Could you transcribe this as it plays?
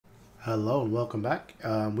Hello and welcome back.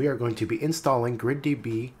 We are going to be installing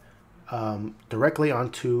GridDB directly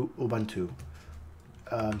onto Ubuntu.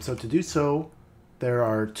 So to do so, there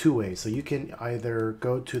are two ways. So you can either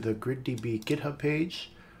go to the GridDB GitHub page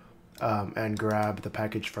and grab the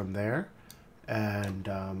package from there. And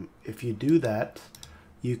if you do that,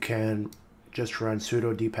 you can just run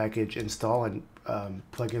sudo dpackage install and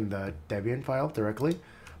plug in the Debian file directly,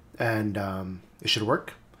 and it should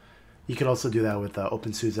work. You can also do that with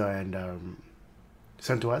OpenSUSE and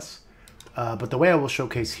CentOS. But the way I will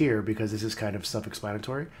showcase here, because this is kind of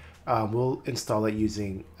self-explanatory, we'll install it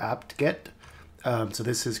using apt-get. So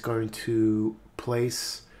this is going to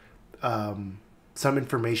place some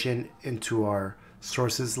information into our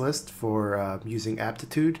sources list for using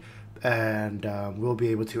aptitude, and we'll be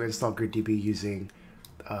able to install GridDB using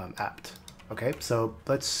apt. Okay, so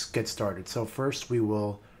let's get started. So first we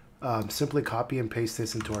will simply copy and paste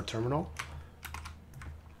this into our terminal,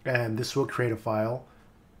 and this will create a file,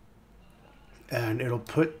 and it'll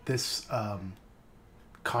put this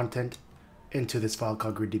content into this file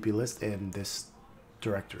called GridDB list in this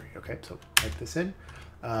directory. Okay, so type this in,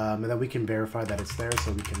 and then we can verify that it's there,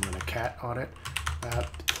 so we can run a cat on it.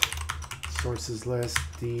 Apt sources list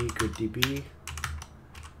d GridDB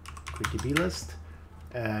list,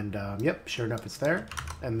 and yep, sure enough, it's there.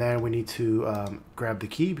 And then we need to grab the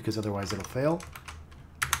key, because otherwise it'll fail.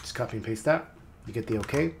 Just copy and paste that. You get the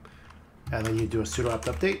OK. And then you do a sudo apt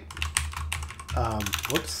update.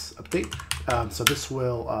 Update. So this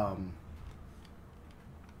will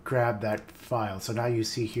grab that file. So now you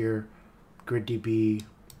see here GridDB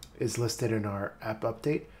is listed in our app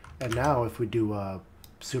update. And now if we do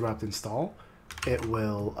sudo apt install, it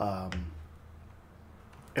will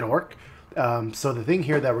it'll work. So the thing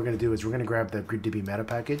here that we're going to do is we're going to grab the GridDB meta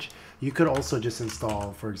package. You could also just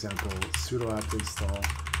install, for example, sudo apt install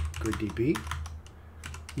GridDB.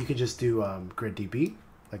 You could just do GridDB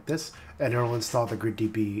like this, and it'll install the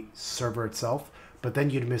GridDB server itself. But then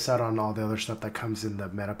you'd miss out on all the other stuff that comes in the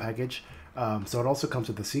meta package. So it also comes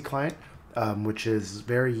with the C client, which is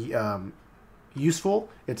very useful.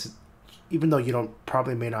 It's, even though you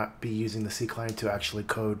probably may not be using the C client to actually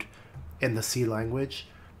code in the C language,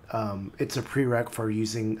 it's a prereq for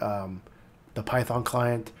using the Python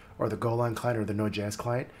client or the Golang client or the Node.js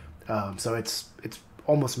client. So it's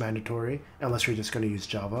almost mandatory unless you're just going to use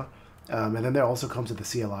Java. And then there also comes with the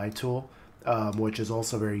CLI tool, which is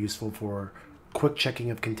also very useful for quick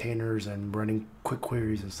checking of containers and running quick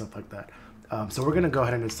queries and stuff like that. So we're going to go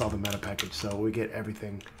ahead and install the meta package so we get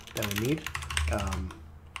everything that we need.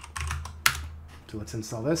 So let's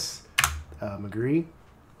install this. Agree.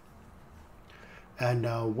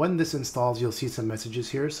 And when this installs, you'll see some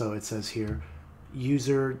messages here. So it says here,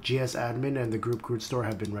 user GSadmin and the group GRUD store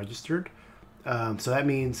have been registered. So that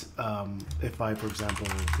means if I, for example,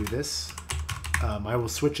 do this, I will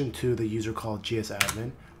switch into the user called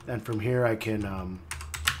GSadmin. And from here, I can,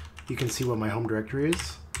 you can see what my home directory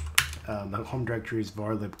is. The home directory is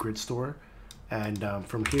varlib grid store. And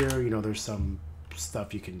from here, you know, there's some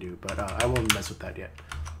stuff you can do, but I won't mess with that yet.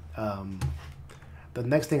 The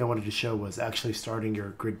next thing I wanted to show was actually starting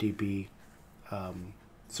your GridDB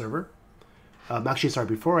server. Actually, sorry,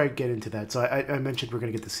 before I get into that, so I mentioned we're going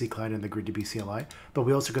to get the C client and the GridDB CLI, but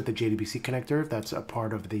we also got the JDBC connector. That's a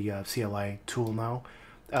part of the CLI tool now.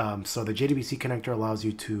 So the JDBC connector allows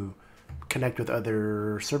you to connect with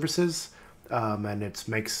other services, and it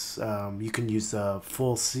makes you can use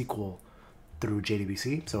full SQL through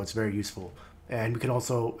JDBC, so it's very useful. And we can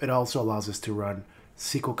also, it also allows us to run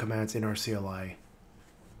SQL commands in our CLI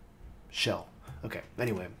shell. Okay,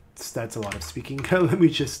 anyway, that's a lot of speaking. Let me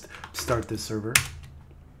just start this server.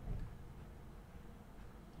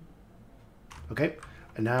 Okay,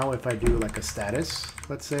 and now if I do like a status,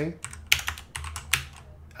 let's say,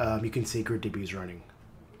 you can see GridDB is running.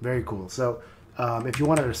 Very cool. So if you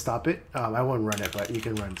wanted to stop it, I won't run it, but you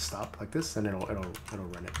can run stop like this, and it'll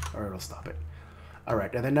run it, or it'll stop it. All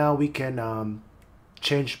right, and then now we can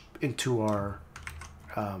change into our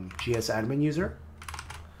GSadmin user,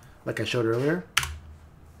 like I showed earlier.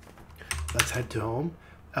 Let's head to home.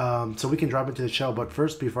 So we can drop into the shell, but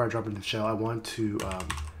first, before I drop into the shell, I want to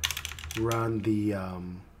run the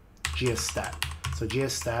GSstat. So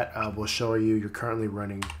GSstat will show you you're currently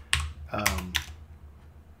running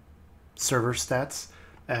server stats.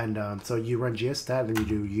 And so you run GSstat, then you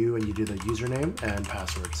do and you do the username and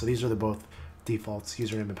password. So these are the both defaults,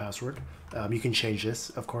 username and password. You can change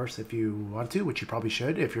this, of course, if you want to, which you probably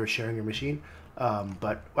should if you're sharing your machine.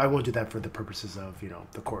 But I won't do that for the purposes of, you know,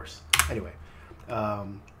 the course. Anyway,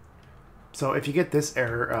 so if you get this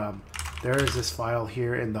error, there is this file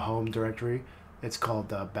here in the home directory. It's called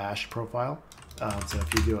the bash profile. So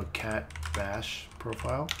if you do a cat bash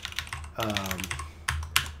profile,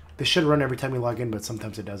 this should run every time you log in, but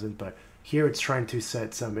sometimes it doesn't. But here it's trying to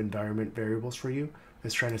set some environment variables for you.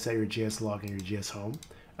 It's trying to set your GS log and your GS home.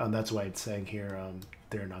 That's why it's saying here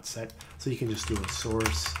they're not set. So you can just do a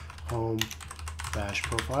source home bash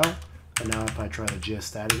profile. And now if I try the GS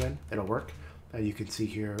stat again, it'll work. You can see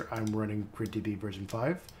here I'm running GridDB version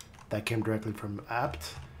 5. That came directly from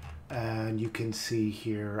apt. And you can see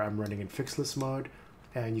here I'm running in fixed list mode.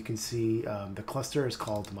 And you can see the cluster is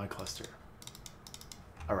called my cluster.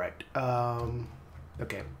 All right.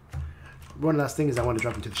 Okay. One last thing is I want to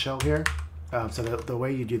drop into the shell here. So the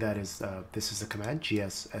way you do that is this is the command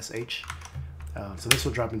gSsh. So this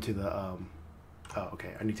will drop into the. Oh,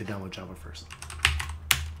 okay. I need to download Java first.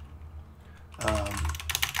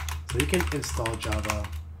 So you can install Java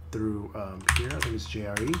through here. I think it's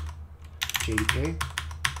JRE, JDK,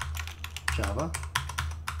 Java.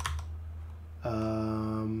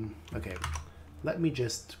 Okay. Let me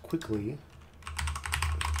just quickly.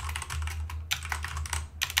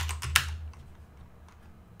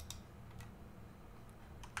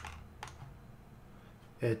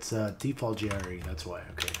 It's default JRE, that's why,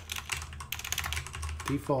 okay.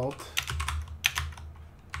 Default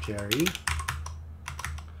JRE.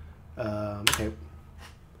 Okay.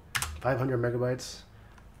 500 megabytes.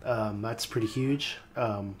 That's pretty huge,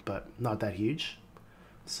 but not that huge.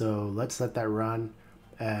 So let's let that run.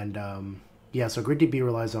 And yeah, so GridDB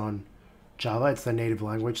relies on Java. It's the native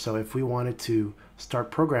language. So if we wanted to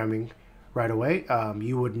start programming right away,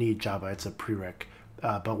 you would need Java. It's a prereq.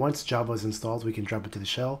 But once Java is installed, we can drop it to the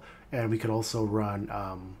shell, and we could also run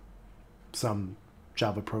some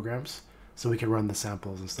Java programs, so we can run the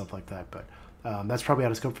samples and stuff like that. But that's probably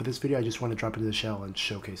out of scope for this video. I just want to drop it into the shell and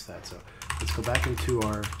showcase that. So let's go back into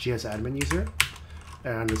our GS admin user,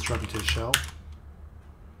 and let's drop it to the shell.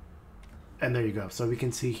 And there you go. So we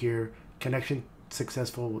can see here, connection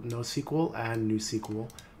successful with NoSQL and NewSQL.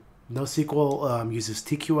 NoSQL uses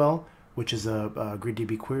TQL, which is a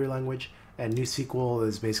GridDB query language. And NewSQL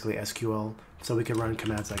is basically SQL, so we can run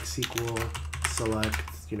commands like SQL, select,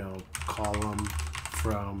 column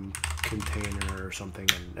from container or something,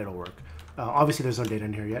 and it'll work. Obviously, there's no data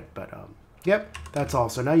in here yet, but yep, that's all.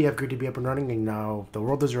 So now you have GridDB up and running, and now the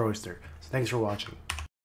world is your oyster. So thanks for watching.